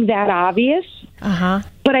shocking, nothing that obvious.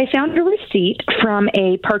 But I found a receipt from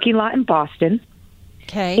a parking lot in Boston.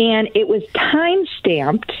 Okay. And it was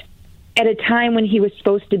time-stamped at a time when he was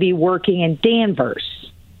supposed to be working in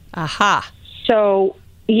Danvers. So,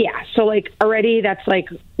 yeah. So, like, already that's, like,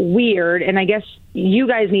 weird. And I guess you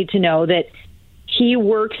guys need to know that he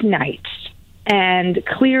works nights. And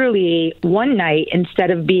clearly, one night,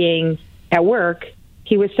 instead of being at work,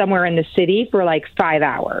 he was somewhere in the city for, like, 5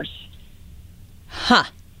 hours.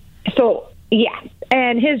 So, yeah.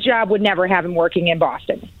 And his job would never have him working in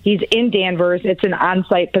Boston. He's in Danvers. It's an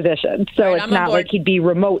on-site position. So it's not like he'd be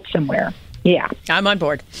remote somewhere. Yeah. I'm on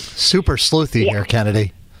board. Super sleuthy here,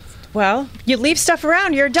 Kennedy. Well, you leave stuff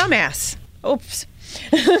around, you're a dumbass. Oops.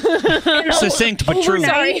 Succinct but true.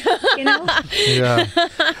 Sorry. Yeah.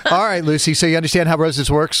 All right, Lucy. So you understand how Roses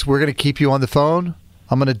works. We're going to keep you on the phone.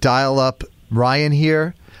 I'm going to dial up Ryan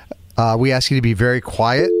here. We ask you to be very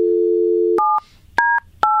quiet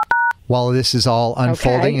while this is all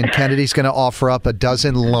unfolding. Okay. And Kennedy's going to offer up a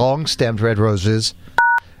dozen long-stemmed red roses.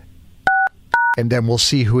 And then we'll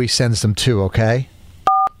see who he sends them to, okay?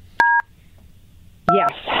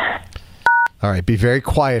 Yes. All right, be very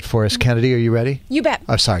quiet for us. Kennedy, are you ready? You bet.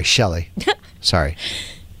 Oh, sorry, Shelley. Sorry.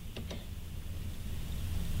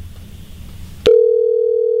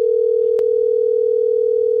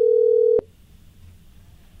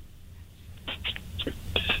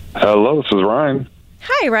 Hello, this is Ryan.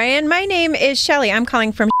 Hi, Ryan. My name is Shelley. I'm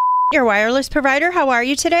calling from your wireless provider. How are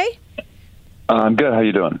you today? I'm good. How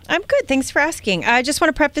you doing? I'm good. Thanks for asking. I just want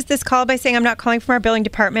to preface this call by saying I'm not calling from our billing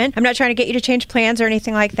department. I'm not trying to get you to change plans or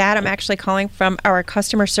anything like that. I'm actually calling from our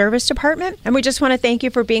customer service department. And we just want to thank you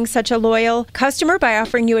for being such a loyal customer by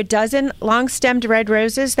offering you a dozen long-stemmed red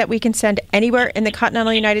roses that we can send anywhere in the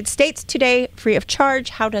continental United States today, free of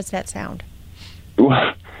charge. How does that sound?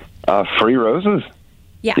 Free roses?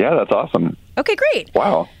 Yeah. Yeah, that's awesome. Okay, great.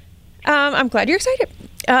 Wow. I'm glad you're excited.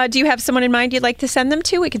 Do you have someone in mind you'd like to send them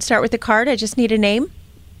to? We can start with the card. I just need a name.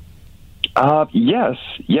 Yes.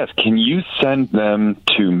 Can you send them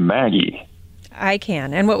to Maggie? I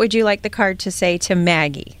can. And what would you like the card to say to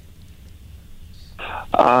Maggie?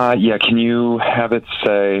 Yeah, can you have it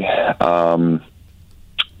say, I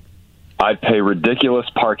pay ridiculous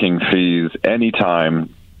parking fees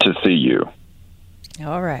anytime to see you.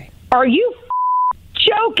 All right. Are you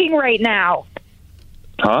joking right now?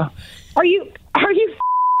 Huh? Are you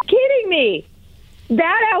kidding me?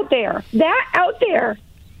 That out there.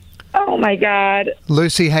 Oh my God.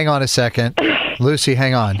 Lucy, hang on a second. Lucy,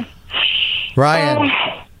 hang on. Ryan.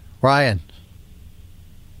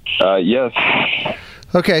 Yes.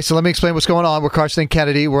 Okay, so let me explain what's going on. We're Carson and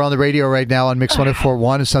Kennedy. We're on the radio right now on Mix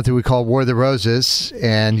 104.1. It's something we call War of the Roses.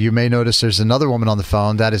 And you may notice there's another woman on the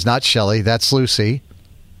phone. That is not Shelley. That's Lucy.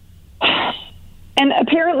 And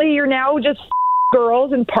apparently you're now just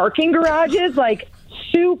girls in parking garages, like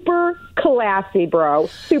super classy, bro.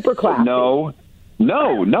 Super classy. No,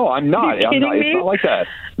 I'm not. It's not like that.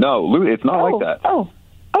 No, Lou, it's not like that. Oh,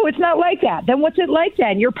 it's not like that. Then what's it like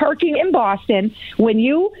then? You're parking in Boston when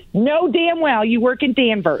you know damn well you work in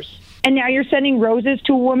Danvers. And now you're sending roses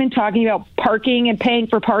to a woman talking about parking and paying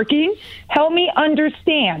for parking? Help me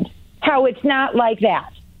understand how it's not like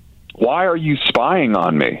that. Why are you spying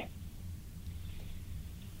on me?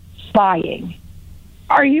 Spying?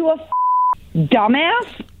 Are you a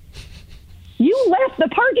dumbass? You left the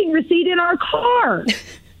parking receipt in our car.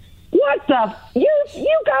 What the?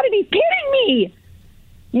 You got to be kidding me.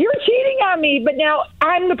 You're cheating on me, but now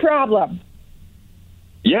I'm the problem.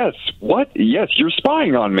 Yes. What? Yes, you're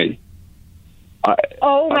spying on me.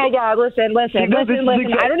 Oh, my God. Listen.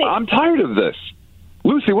 I'm tired of this.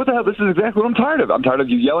 Lucy, what the hell? This is exactly what I'm tired of. I'm tired of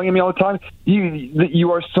you yelling at me all the time.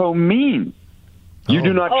 You are so mean. You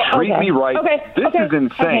do not treat me right. This is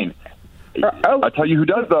insane. I'll tell you who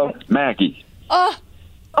does, though. Maggie.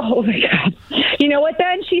 Oh, my God. You know what,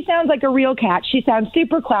 then? She sounds like a real cat. She sounds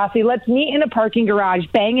super classy. Let's meet in a parking garage,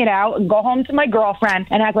 bang it out, and go home to my girlfriend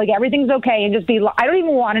and act like everything's okay and just be... I don't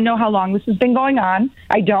even want to know how long this has been going on.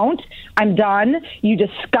 I don't. I'm done. You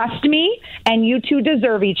disgust me, and you two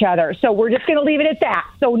deserve each other. So we're just going to leave it at that.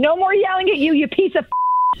 So no more yelling at you, you piece of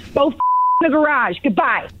Go in the garage.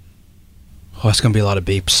 Goodbye. Oh, it's going to be a lot of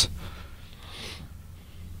beeps.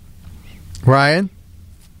 Ryan?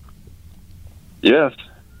 Yes.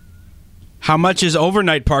 How much is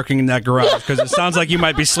overnight parking in that garage? Because it sounds like you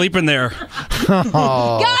might be sleeping there.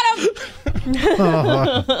 Oh. Got him!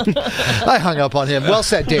 I hung up on him. Well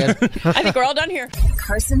said, Dan. I think we're all done here.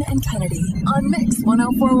 Carson and Kennedy on Mix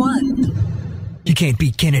 104.1. You can't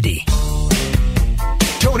beat Kennedy.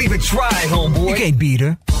 Don't even try, homeboy. You can't beat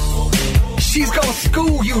her. She's gonna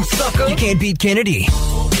school you, sucker. You can't beat Kennedy.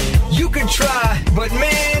 You can try, but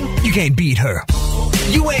man, you can't beat her.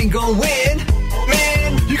 You ain't gonna win,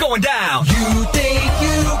 man. You're going down. You think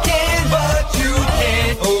you can, but you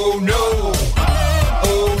can't. Oh no.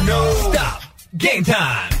 Oh no. Stop. Game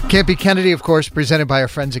time. Can't Be Kennedy, of course, presented by our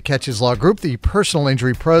friends at Catches Law Group, the personal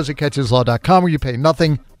injury pros at catcheslaw.com, where you pay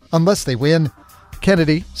nothing unless they win.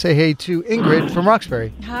 Kennedy, say hey to Ingrid from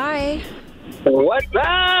Roxbury. Hi. What's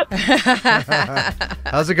up?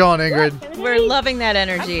 How's it going, Ingrid? We're loving that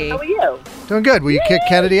energy. How are you? Doing good. Will you kick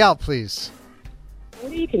Kennedy out, please?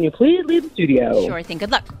 Kennedy, can you please leave the studio? Sure thing.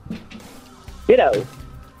 Good luck. Ditto.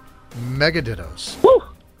 Mega dittos. Woo!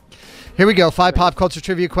 Here we go. 5 pop culture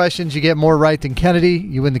trivia questions. You get more right than Kennedy.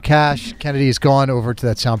 You win the cash. Kennedy has gone over to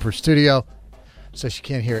that soundproof studio, so she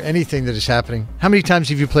can't hear anything that is happening. How many times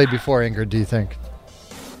have you played before, Ingrid, do you think?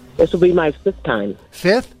 This will be my 5th time.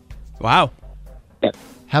 5th? Wow. Yep.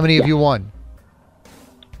 How many have you won?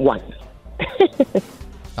 1.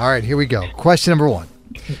 All right, here we go. Question number 1.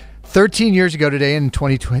 13 years ago today in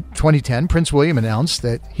 2010, Prince William announced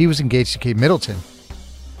that he was engaged to Kate Middleton.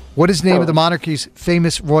 What is the name of the monarchy's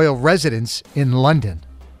famous royal residence in London?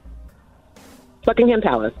 Buckingham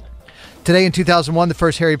Palace. Today in 2001, the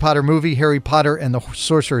first Harry Potter movie, Harry Potter and the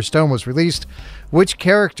Sorcerer's Stone, was released. Which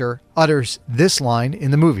character utters this line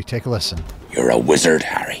in the movie? Take a listen. You're a wizard,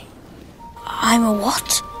 Harry. I'm a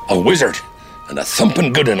what? A wizard. And a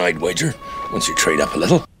thumping good one, I'd wager, once you trade up a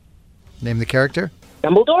little. Name the character.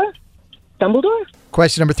 Dumbledore? Dumbledore?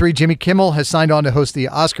 Question number 3. Jimmy Kimmel has signed on to host the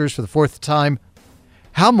Oscars for the 4th time.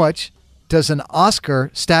 How much does an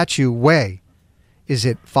Oscar statue weigh? Is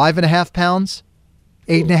it 5.5 pounds,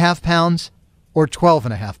 8.5 pounds, or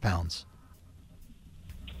 12.5 pounds?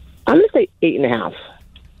 I'm going to say 8.5.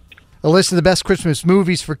 A list of the best Christmas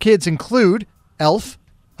movies for kids include Elf,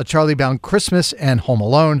 A Charlie Brown Christmas, and Home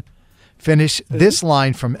Alone. Finish this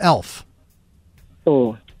line from Elf.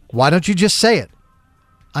 Oh. Why don't you just say it?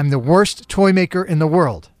 I'm the worst toy maker in the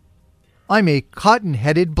world. I'm a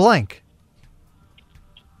cotton-headed blank.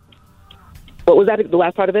 What was that, the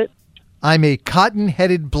last part of it? I'm a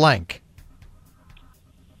cotton-headed blank.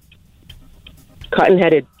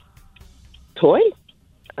 Cotton-headed toy?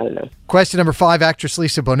 I don't know. Question number 5. Actress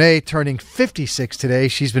Lisa Bonet turning 56 today.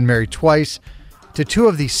 She's been married twice to 2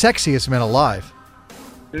 of the sexiest men alive.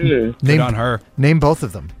 Good on her. Name both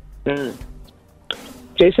of them.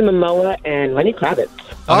 Jason Momoa and Lenny Kravitz.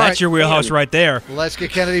 Oh, that's your wheelhouse right there. Let's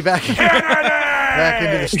get Kennedy back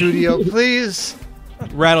into the studio, please.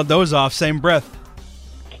 Rattled those off, same breath.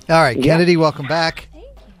 All right, Kennedy, welcome back.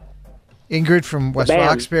 Ingrid from West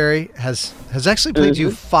Roxbury has actually played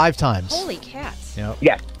you 5 times. Holy cats. Yep.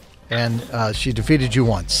 Yes. And she defeated you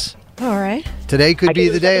once. All right. Today could be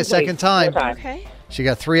the day a second time. Okay. She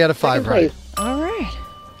got 3 out of 5 right. All right.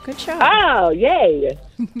 Good job. Oh, yay.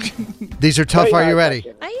 These are tough. Very Are you hard ready?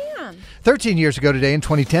 question. I am. 13 years ago today in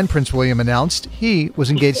 2010, Prince William announced he was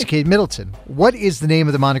engaged to Kate Middleton. What is the name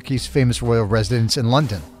of the monarchy's famous royal residence in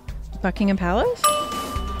London? Buckingham Palace?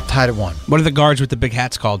 Tied at 1. What are the guards with the big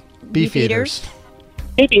hats called? Beef eaters.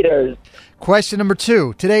 Beef eaters. Question number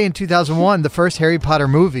 2. Today in 2001, the first Harry Potter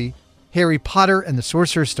movie, Harry Potter and the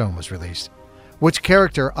Sorcerer's Stone, was released. Which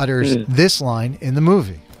character utters this line in the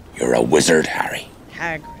movie? You're a wizard, Harry.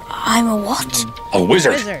 Hagrid. I'm a what? A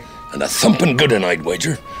wizard. Wizard. And a thumping good one, I'd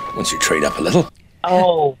wager, once you trade up a little.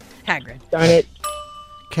 Oh. Hagrid. Darn it.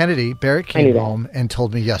 Kennedy, Barrett came home and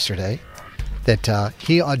told me yesterday that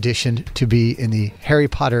he auditioned to be in the Harry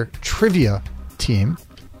Potter trivia team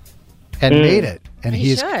and made it. And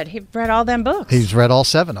He should. He read all them books. He's read all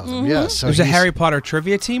 7 of them, yes. So There's a Harry Potter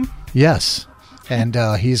trivia team? Yes. And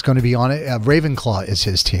he's going to be on it. Ravenclaw is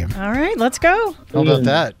his team. All right, let's go. How about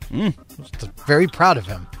that? Very proud of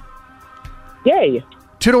him. Yay.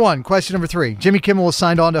 2-1. Question number 3. Jimmy Kimmel was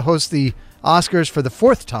signed on to host the Oscars for the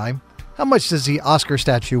 4th time. How much does the Oscar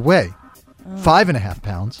statue weigh? 5.5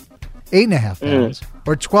 pounds, 8.5 pounds,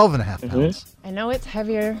 or 12.5 pounds? I know it's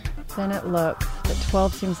heavier than it looks, but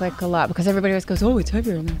 12 seems like a lot because everybody always goes, oh, it's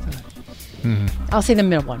heavier than I thought. I'll say the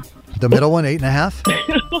middle one. The middle one,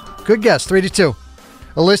 8.5? Good guess, 3-2.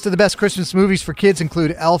 A list of the best Christmas movies for kids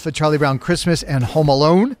include Elf, A Charlie Brown Christmas, and Home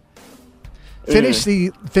Alone. Finish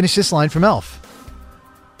this line from Elf.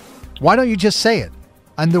 Why don't you just say it?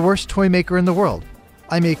 I'm the worst toy maker in the world.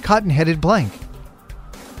 I'm a cotton-headed blank.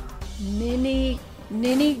 Ninny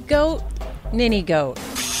goat? Ninny goat.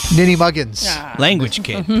 Ninny Muggins. Language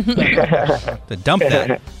kid. To dump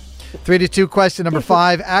that. 3-2. Question number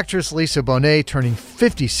 5. Actress Lisa Bonet turning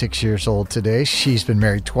 56 years old today. She's been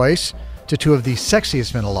married twice to two of the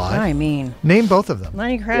sexiest men alive. I mean. Name both of them.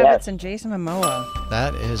 Lenny Kravitz and Jason Momoa.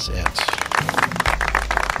 That is it.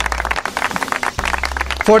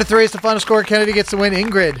 4-3 is the final score. Kennedy gets the win.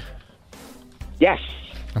 Ingrid. Yes.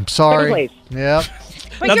 I'm sorry. Second place. Yep.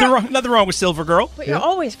 Nothing wrong with Silver Girl. But you're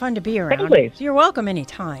always fun to be around. Second place. So you're welcome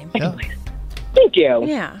anytime. Yeah. Thank you.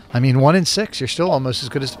 Yeah. I mean, 1-6. You're still almost as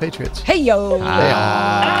good as the Patriots. Hey, yo.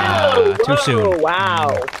 Too soon. Oh, wow.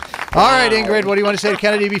 All right, Ingrid, what do you want to say to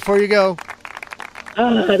Kennedy before you go?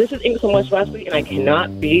 This is Ingrid from West Wesley, and I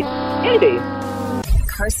cannot beat Kennedy.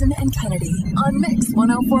 Carson and Kennedy on Mix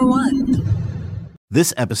 104.1.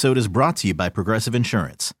 This episode is brought to you by Progressive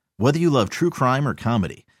Insurance. Whether you love true crime or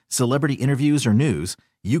comedy, celebrity interviews or news,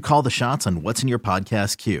 you call the shots on what's in your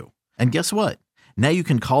podcast queue. And guess what? Now you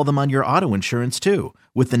can call them on your auto insurance too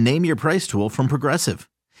with the Name Your Price tool from Progressive.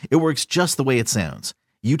 It works just the way it sounds.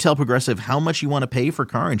 You tell Progressive how much you want to pay for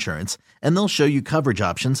car insurance, and they'll show you coverage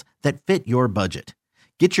options that fit your budget.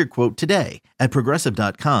 Get your quote today at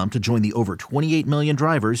Progressive.com to join the over 28 million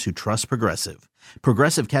drivers who trust Progressive.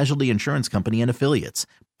 Progressive Casualty Insurance Company and Affiliates.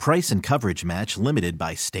 Price and coverage match limited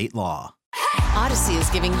by state law. Odyssey is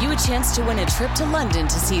giving you a chance to win a trip to London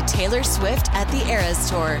to see Taylor Swift at the Eras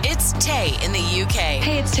Tour. It's Tay in the UK.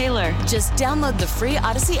 Hey, it's Taylor. Just download the free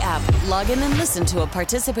Odyssey app, log in and listen to a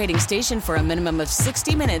participating station for a minimum of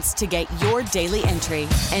 60 minutes to get your daily entry.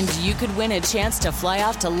 And you could win a chance to fly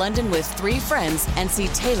off to London with 3 friends and see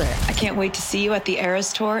Taylor. I can't wait to see you at the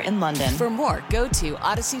Eras Tour in London. For more, go to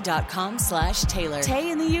odyssey.com/Taylor. Tay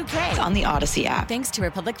in the UK. It's on the Odyssey app. Thanks to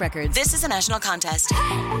Republic Records. This is a national contest.